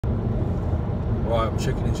Right, I'm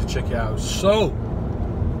checking in to check it out. So,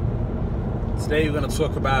 today we're going to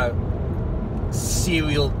talk about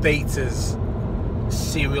serial daters,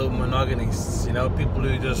 serial monogamists, you know, people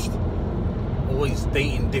who just always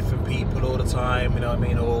dating different people all the time, you know what I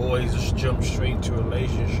mean, or always just jump straight into a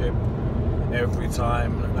relationship every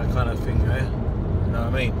time, that kind of thing, eh? You know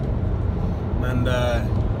what I mean? And,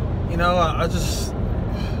 you know, I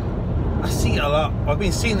see it a lot. I've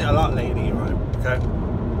been seeing it a lot lately, right? Okay?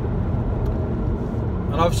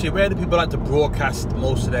 And obviously, where do people like to broadcast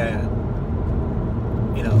most of their,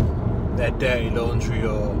 you know, their dirty laundry,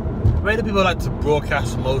 or where do people like to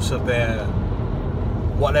broadcast most of their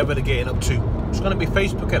whatever they're getting up to? It's going to be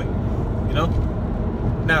Facebook, isn't it? You know?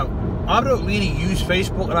 Now, I don't really use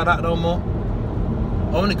Facebook like that no more.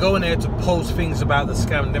 I only go in there to post things about the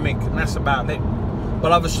scamdemic, and that's about it.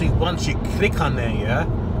 But obviously, once you click on there, yeah,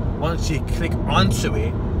 once you click onto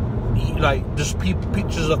it, like, just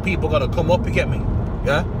pictures of people gotta come up, you get me?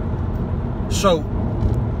 Yeah? So,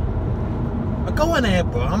 I go in there,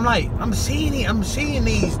 bro, I'm seeing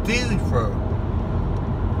these dudes, bro.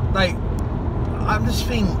 Like, I'm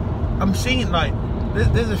seeing, like,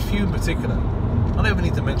 there's a few in particular. I don't even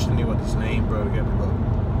need to mention anybody's name, bro, you get me, bro?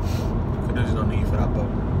 There's no need for that, bro.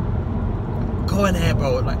 Go in there,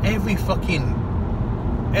 bro, like, every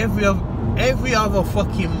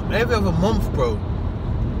other month, bro.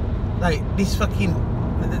 Like, this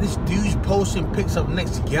dude's posting pics of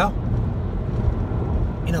next girl.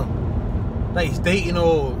 You know, like he's dating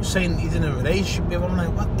or saying he's in a relationship with. I'm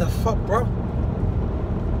like, what the fuck, bro?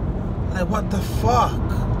 Like, what the fuck?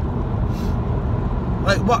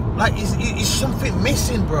 Like, what? Like, is something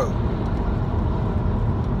missing, bro?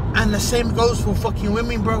 And the same goes for fucking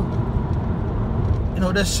women, bro. You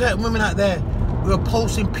know, there's certain women out there who are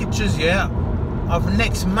posting pictures, yeah, of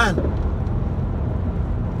next man.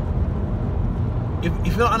 If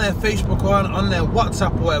you're not on their Facebook or on their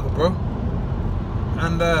WhatsApp or whatever, bro,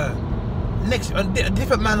 and a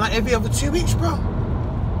different man like every other 2 weeks, bro.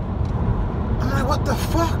 I'm like, what the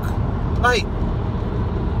fuck? Like,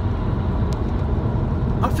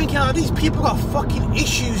 I'm thinking, oh, these people got fucking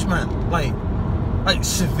issues, man. Like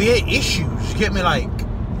severe issues. You get me? Like,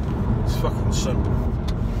 it's fucking son.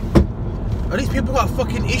 Oh, these people got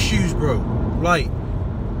fucking issues, bro. Like,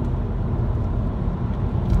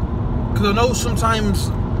 because I know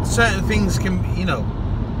sometimes certain things can, you know,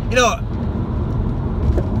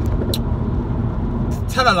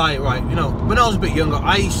 tell a lie, right? You know, when I was a bit younger,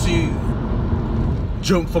 I used to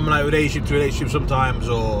jump from like relationship to relationship sometimes,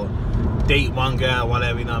 or date one girl,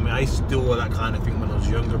 whatever, you know what I mean? I used to do all that kind of thing when I was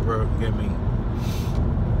younger, bro, you get me?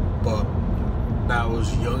 But that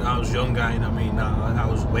was young. I was younger, you know what I mean? That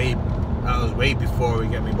was way before, you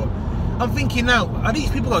get me? But I'm thinking now, are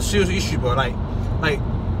these people got serious issues, bro? Like,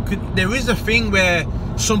 there is a thing where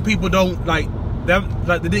some people don't they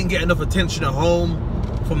didn't get enough attention at home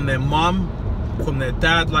from their mom, from their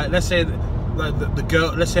dad. Like, let's say a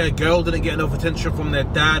girl didn't get enough attention from their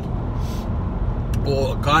dad,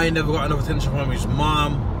 or a guy never got enough attention from his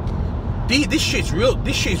mom. This shit's real.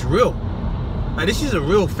 This shit's real. Like, this is a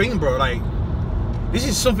real thing, bro. Like, this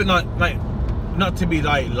is something like not to be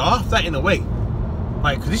like laughed at in a way.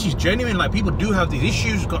 Like, 'cause this is genuine. Like, people do have these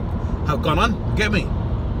issues have gone on. Get me?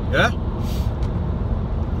 Yeah.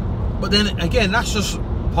 But then again, that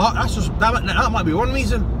might be one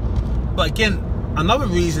reason. But again, another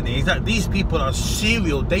reason is that these people are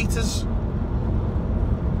serial daters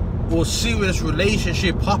or serious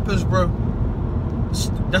relationship hoppers, bro.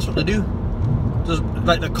 That's what they do. Just,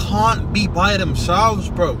 like, they can't be by themselves,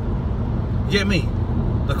 bro. You get me?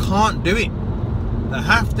 They can't do it. They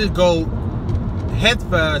have to go head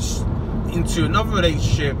first into another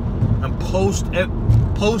relationship and post it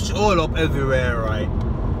all up everywhere, right?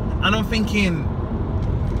 And I'm thinking,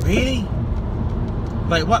 really?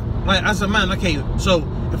 Like, what? Like, as a man, okay, so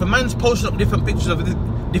if a man's posting up different pictures of a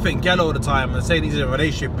different girl all the time and saying he's in a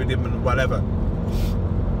relationship with him and whatever,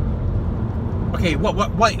 okay, what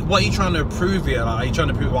are you trying to prove here? Like, are you trying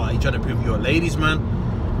to prove what? Are you trying to prove you're a ladies' man?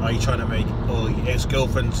 Are you trying to make all your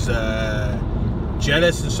ex-girlfriends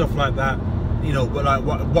jealous and stuff like that? You know, but like,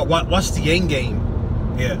 what's the end game?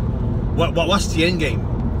 Yeah, what's the end game?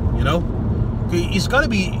 You know, it's got to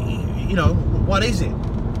be, you know, what is it?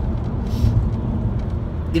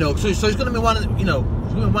 You know, so it's going to be one of, you know,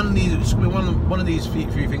 it's going to be one of these. It's going to be one of these few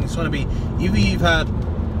things. It's going to be either you've had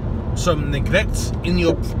some neglect in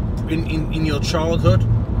your childhood,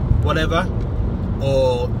 whatever,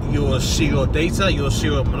 or you're a serial dater, you're a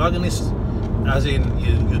serial monogamist, as in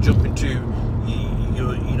you're jumping to, you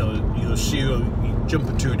jump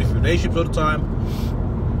into different relationships all the time,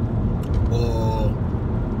 or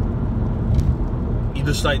you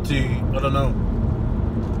just like to, I don't know,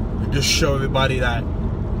 just show everybody that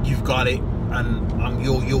you've got it and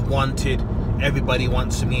you're wanted. Everybody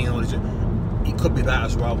wants me and all this. It could be that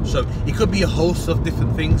as well. So it could be a host of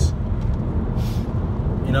different things,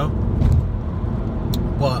 you know.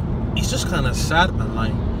 But it's just kind of sad, man.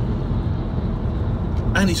 Like,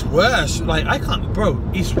 and it's worse. Like, I can't, bro.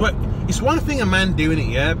 It's one thing a man doing it,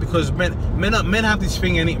 yeah, because men have this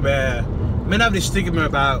thing in it where men have this stigma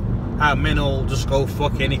about how men all just go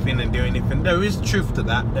fuck anything and do anything. There is truth to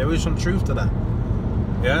that. There is some truth to that.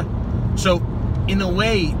 Yeah. So, in a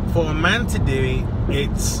way, for a man to do it,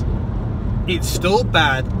 it's still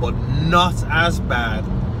bad, but not as bad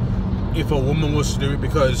if a woman was to do it.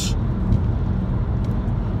 Because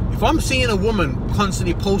if I'm seeing a woman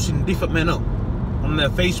constantly posting different men up on their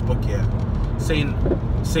Facebook, yeah, saying,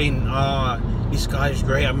 this guy's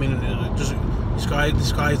great. I mean, just this guy's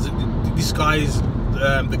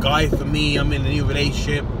the guy for me. I'm in a new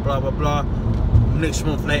relationship. Blah blah blah. Next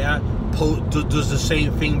month later, does the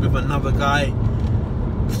same thing with another guy.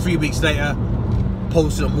 3 weeks later,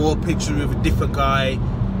 posted more pictures with a different guy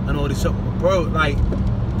and all this stuff, bro. Like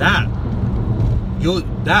that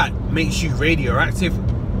makes you radioactive.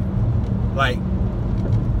 Like,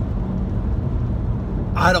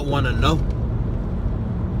 I don't want to know.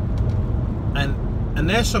 And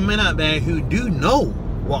there's some men out there who do know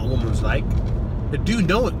what a woman's like. They do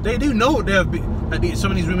know it. They do know that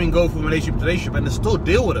some of these women go from relationship to relationship and they still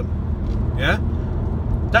deal with them. Yeah?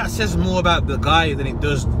 That says more about the guy than it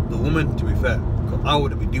does the woman, to be fair. Because I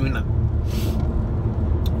wouldn't be doing that.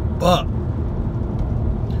 But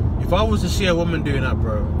if I was to see a woman doing that,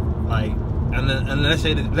 bro, like, and let's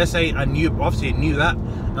say I knew that,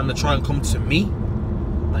 and they try and come to me,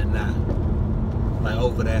 like, nah, like,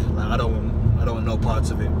 over there, like, I don't want no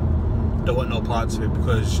parts of it. Don't want no parts of it,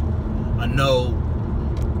 because I know,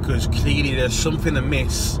 because clearly there's something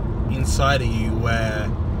amiss inside of you where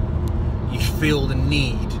you feel the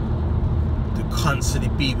need to constantly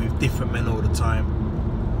be with different men all the time.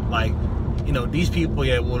 Like, you know, these people,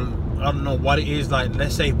 yeah, well, I don't know what it is. Like,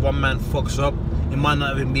 let's say one man fucks up, it might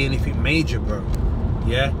not even be anything major, bro.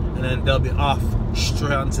 Yeah, and then they'll be off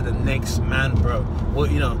straight onto the next man, bro. Well,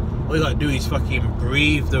 you know, all you gotta do is fucking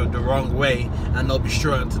breathe the wrong way, and they'll be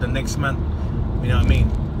straight onto the next man. You know what I mean?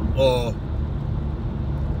 Or,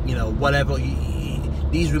 you know, whatever.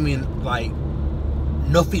 These women, like,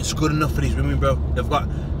 nothing's good enough for these women, bro. They've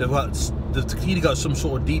clearly got some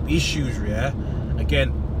sort of deep issues, yeah.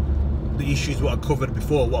 Again, the issues what I covered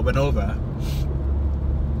before, what I went over,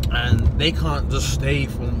 and they can't just stay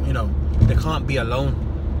from, you know, they can't be alone.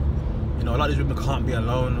 You know, a lot of these women can't be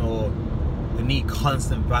alone, or they need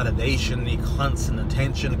constant validation, need constant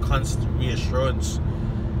attention, constant reassurance.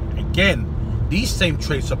 Again, these same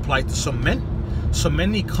traits apply to some men. Some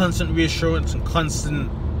men need constant reassurance and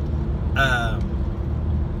constant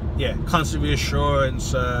constant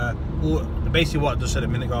reassurance, or basically what I just said a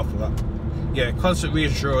minute ago, I forgot. Yeah, constant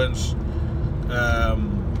reassurance,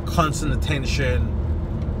 constant attention,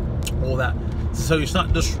 all that. So it's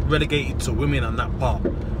not just relegated to women on that part.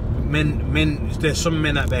 Men, there's some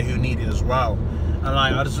men out there who need it as well. And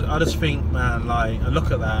like, I just think, man, like, I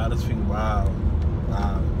look at that, I just think, wow.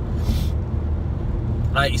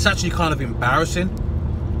 Like, it's actually kind of embarrassing.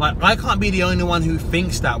 Like, I can't be the only one who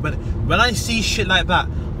thinks that. When I see shit like that,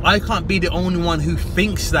 I can't be the only one who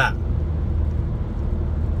thinks that.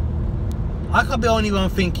 I can't be the only one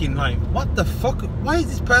thinking, like, what the fuck? Why is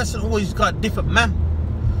this person always got different men?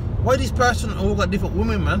 Why this person always got different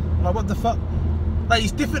women, man? Like, what the fuck? Like,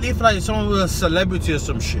 it's different if, like, someone was a celebrity or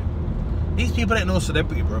some shit. These people ain't no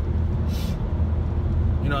celebrity, bro.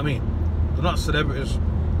 You know what I mean? They're not celebrities.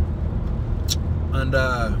 And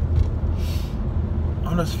I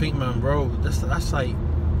just think, man, bro, that's like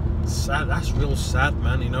sad. That's real sad,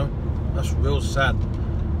 man. You know, that's real sad.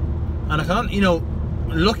 And I can't, you know,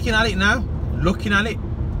 looking at it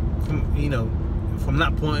from, you know, from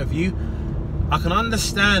that point of view, I can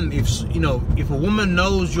understand if, you know, if a woman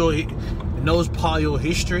knows part of your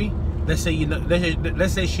history. Let's say, you know,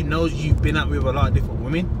 let's say she knows you've been out with a lot of different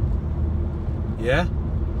women. Yeah.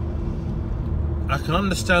 I can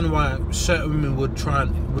understand why certain women would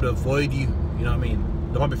avoid you. You know what I mean?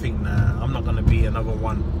 They might be thinking, nah, I'm not gonna be another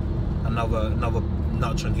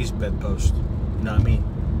notch on his bedpost. You know what I mean?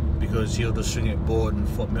 Because he'll just swing it bored and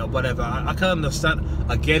fuck me up, whatever. I can understand.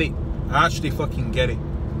 I get it. I actually fucking get it.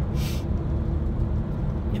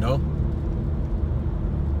 You know?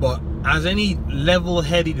 But as any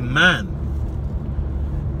level-headed man,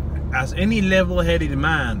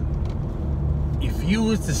 if you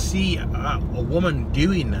was to see a woman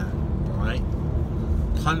doing that, right,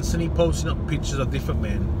 constantly posting up pictures of different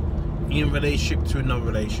men in relationship to another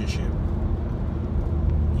relationship,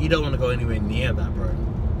 You don't want to go anywhere near that, bro.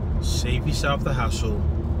 Save yourself the hassle.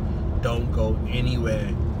 Don't go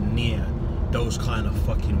anywhere near those kind of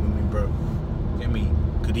fucking women, bro. Get me?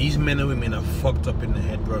 Because these men and women are fucked up in the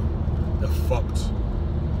head, bro. They're fucked.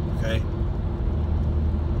 Okay?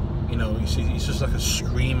 You know, you see, it's just like a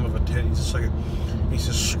scream of attention. It's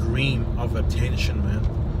a scream of attention, man.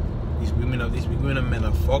 These women and men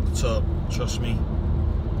are fucked up. Trust me.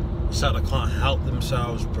 It's like they can't help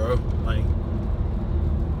themselves, bro. Like,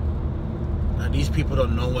 and these people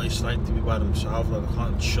don't know what it's like to be by themselves. Like, they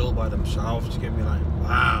can't chill by themselves. To get me, like,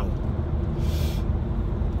 wow.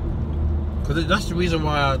 Because that's the reason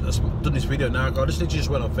why I've done this video now. I just literally just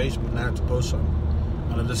went on Facebook now to post something,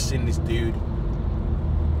 and I've just seen this dude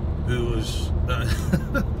who was.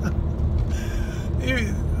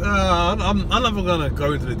 I'm never gonna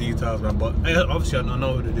go into the details, man. But obviously, I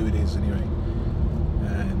know who the dude is anyway.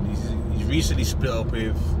 And he's recently split up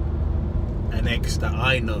with an ex that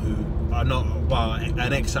I know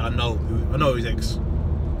an ex that I know his ex.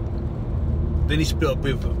 Then he split up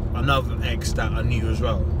with another ex that I knew as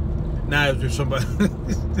well. Now it's with somebody.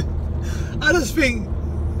 I just think,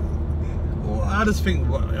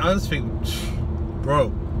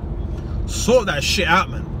 bro, sort that shit out,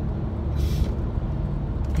 man.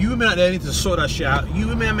 You women out there need to sort that shit out. You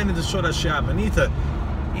women need to sort that shit out, man.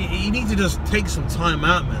 You need to just take some time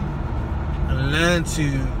out, man, and learn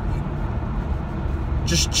to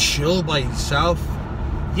just chill by yourself.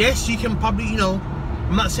 Yes, you can probably, you know,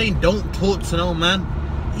 I'm not saying don't talk to no man.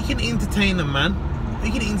 You can entertain a man.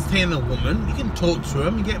 You can entertain a woman. You can talk to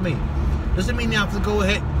them. You get me? Doesn't mean you have to go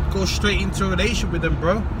straight into a relationship with them,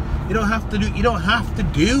 bro. You don't have to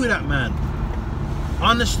do that, man.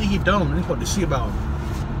 Honestly, you don't. That's what they see about them.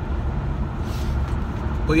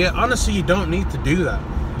 But yeah, honestly, you don't need to do that.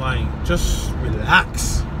 Like, just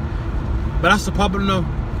relax. But that's the problem, though.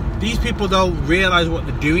 These people don't realize what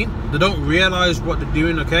they're doing. They don't realize what they're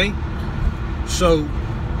doing, okay? So,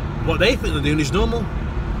 what they think they're doing is normal.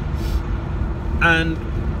 And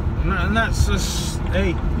that's just,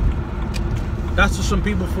 hey, that's just some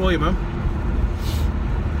people for you, man.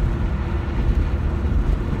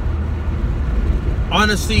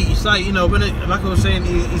 Honestly, it's like, you know, like I was saying,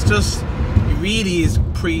 it's just, it really is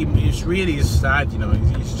sad, you know.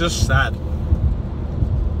 It's just sad.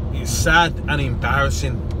 It's sad and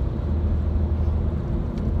embarrassing.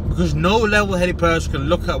 Because no level-headed person can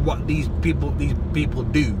look at what these people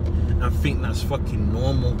do and think that's fucking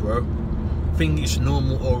normal, bro. Think it's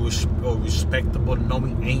normal or respectable. No,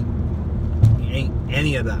 it ain't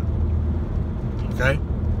any of that. Okay?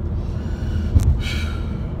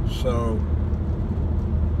 So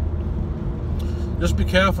just be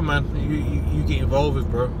careful, man. You get involved with,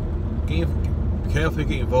 bro. Be careful you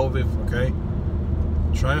get involved with, okay?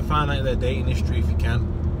 Try and find out their dating history if you can.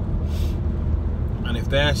 And if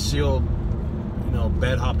they're still, you know,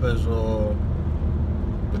 bed hoppers or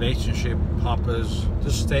relationship hoppers,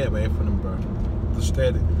 just stay away from them, bro.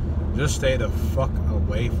 Just stay the fuck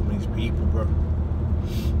away from these people, bro.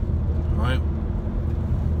 Alright?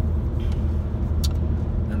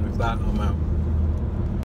 And with that, I'm out.